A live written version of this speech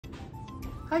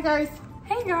Hi guys.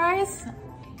 Hey guys.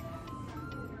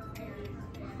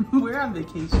 We're on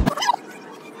vacation.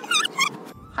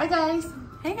 Hi guys.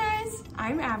 Hey guys.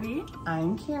 I'm Abby.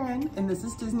 I'm Karen, and this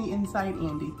is Disney Inside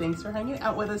Andy. Thanks for hanging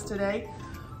out with us today.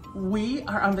 We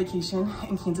are on vacation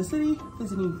in Kansas City,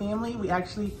 visiting family. We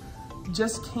actually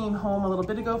just came home a little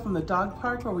bit ago from the dog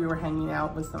park where we were hanging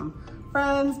out with some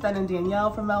friends, Ben and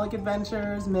Danielle from Melic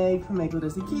Adventures, Meg from Meg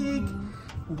Disney Geek.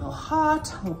 A little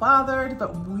hot, a little bothered,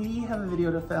 but we have a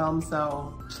video to film,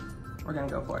 so we're gonna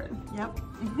go for it. Yep.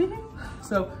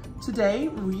 So today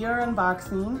we are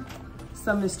unboxing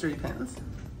some mystery pins.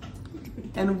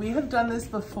 And we have done this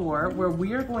before where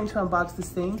we are going to unbox the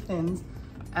same pins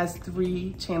as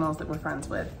 3 channels that we're friends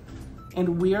with.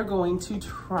 And we are going to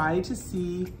try to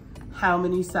see how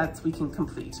many sets we can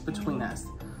complete between us.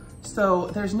 So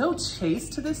there's no chase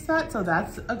to this set, so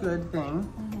that's a good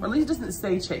thing. Or at least it doesn't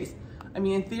say chase. I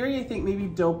mean, in theory, I think maybe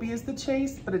Dopey is the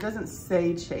chase, but it doesn't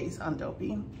say chase on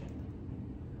Dopey.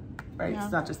 Right? Yeah.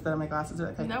 It's not just that my glasses are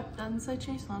okay. Nope, doesn't say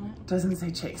chase on it. Doesn't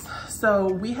say chase. So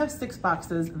we have 6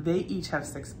 boxes. They each have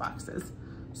 6 boxes.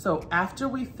 So after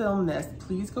we film this,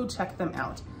 please go check them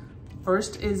out.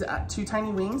 First is 2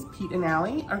 Tiny Wings. Pete and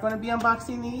Allie are going to be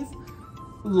unboxing these.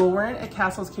 Lauren at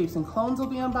Castles, Capes, and Clones will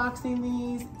be unboxing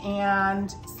these.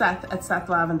 And Seth at Seth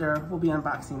Lavender will be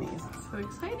unboxing these. So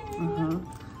exciting.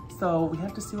 So we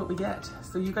have to see what we get.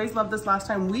 So you guys loved this last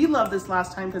time. We loved this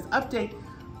last time because update,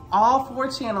 all 4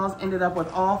 channels ended up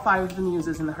with all 5 of the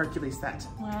muses in the Hercules set.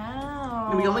 Wow.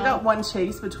 And we only got 1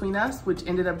 chase between us, which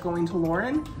ended up going to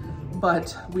Lauren,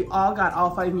 but we all got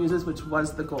all 5 muses, which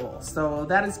was the goal. So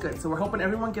that is good. So we're hoping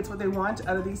everyone gets what they want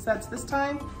out of these sets this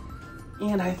time.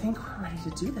 And I think we're ready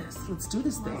to do this. Let's do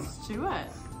this thing. Let's do it.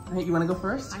 All right, you wanna go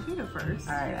first? I can go first.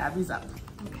 All right, Abby's up.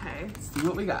 Okay. Let's see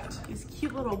what we got. These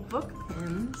cute little book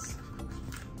pins.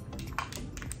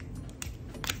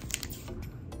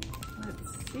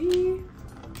 Let's see.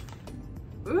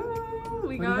 Ooh,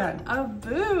 we got a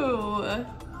boo.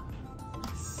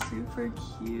 Super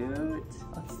cute.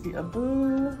 Let's see, a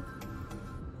boo.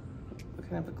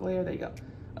 Looking at the glare, there you go.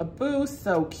 A boo,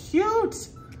 so cute.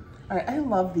 All right, I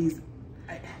love these.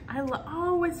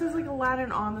 Oh, it says like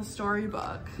Aladdin on the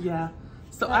storybook. Yeah.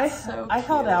 So That's so I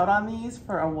held cute. out on these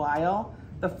for a while,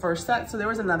 the first set. So there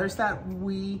was another set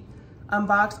we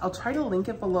unboxed. I'll try to link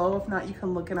it below. If not, you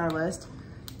can look in our list.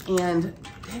 And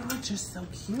they were just so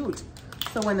cute.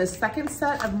 So when the second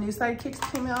set of new Sidekicks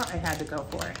came out, I had to go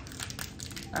for it.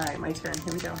 All right, my turn.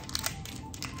 Here we go.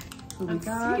 Who we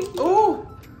got? Oh,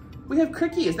 we have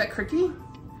Cricky. Is that Cricky?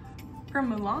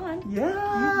 From Mulan.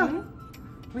 Yeah.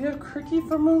 We have Cricky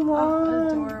from Mulan. Oh,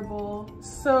 adorable.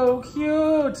 So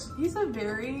cute. He's a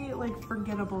very like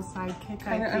forgettable sidekick.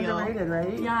 Kind of I feel. underrated,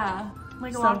 right? Yeah.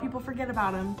 Like a lot of people forget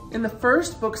about him. In the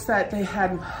first book set, they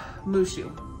had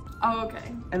Mushu. Oh,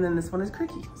 okay. And then this one is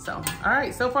Cricky. So, all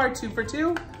right, so far 2 for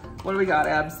 2. What do we got,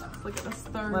 Abs? Let's look at this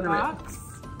third Let her box.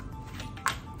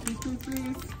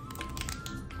 Please.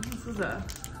 This is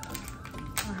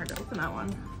hard to open that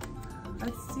one.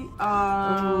 Let's see.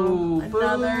 Oh, Ooh,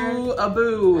 boo, a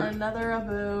boo. Another a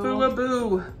boo. Boo, a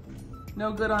boo.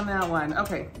 No good on that one.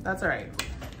 Okay, that's all right.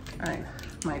 All right,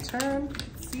 my turn.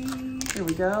 Let's see. Here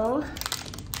we go.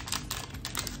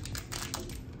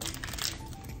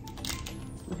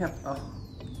 We have,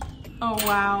 Oh,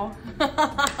 wow.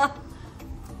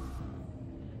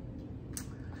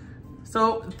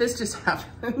 So this just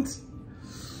happened.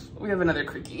 We have another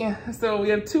Cricky. So we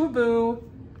have 2 boo,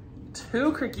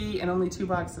 2 Cricky, and only 2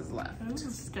 boxes left. This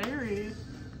is scary.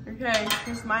 Okay,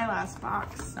 here's my last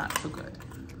box. Not so good.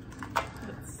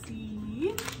 Let's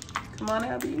see. Come on,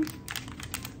 Abby.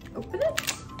 Open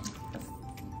it.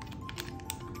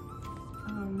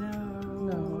 Oh no.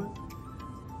 No.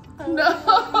 Oh,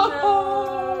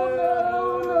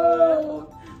 No.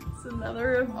 It's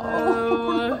another boo.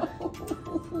 Oh,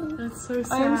 no. That's so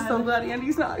sad. I am so glad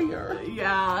Andy's not here.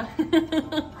 Yeah.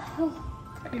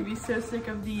 I'd be so sick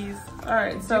of these All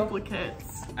right, so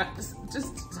duplicates.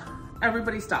 just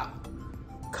everybody stop.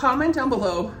 Comment down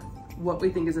below what we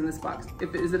think is in this box.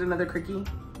 Is it another Cricky?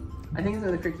 I think it's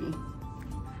another Cricky.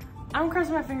 I'm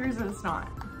crossing my fingers that it's not.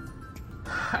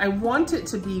 I want it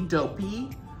to be Dopey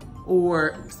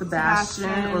or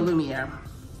Sebastian or Lumiere.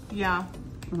 Yeah.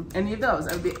 Any of those.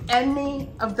 I would be any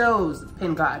of those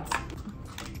pin gods.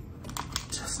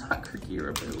 Just not Cricky or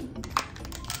a boo.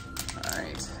 All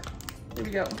right, here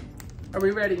we go. Are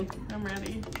we ready? I'm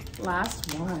ready.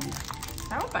 Last one.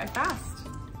 That went by fast.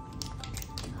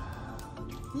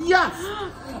 Yes!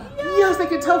 Yes, I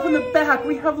can tell from the back.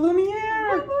 We have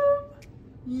Lumiere.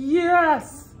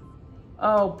 Yes.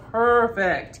 Oh,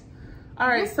 perfect. All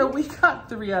right, so we got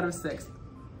 3 out of 6.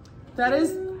 That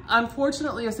is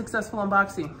unfortunately, a successful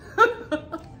unboxing.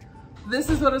 This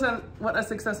is what a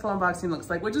successful unboxing looks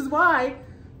like, which is why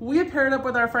we have paired up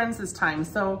with our friends this time.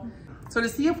 So to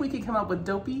see if we can come up with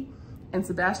Dopey and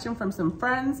Sebastian from some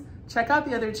friends, check out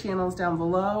the other channels down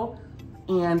below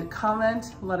and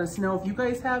comment. Let us know if you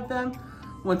guys have them.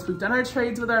 Once we've done our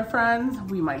trades with our friends,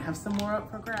 we might have some more up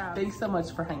for grabs. Thanks so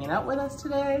much for hanging out with us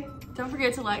today. Don't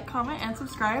forget to like, comment, and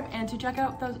subscribe, and to check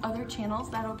out those other channels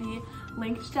that'll be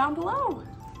linked down below.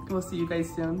 We'll see you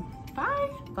guys soon. Bye.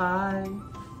 Bye.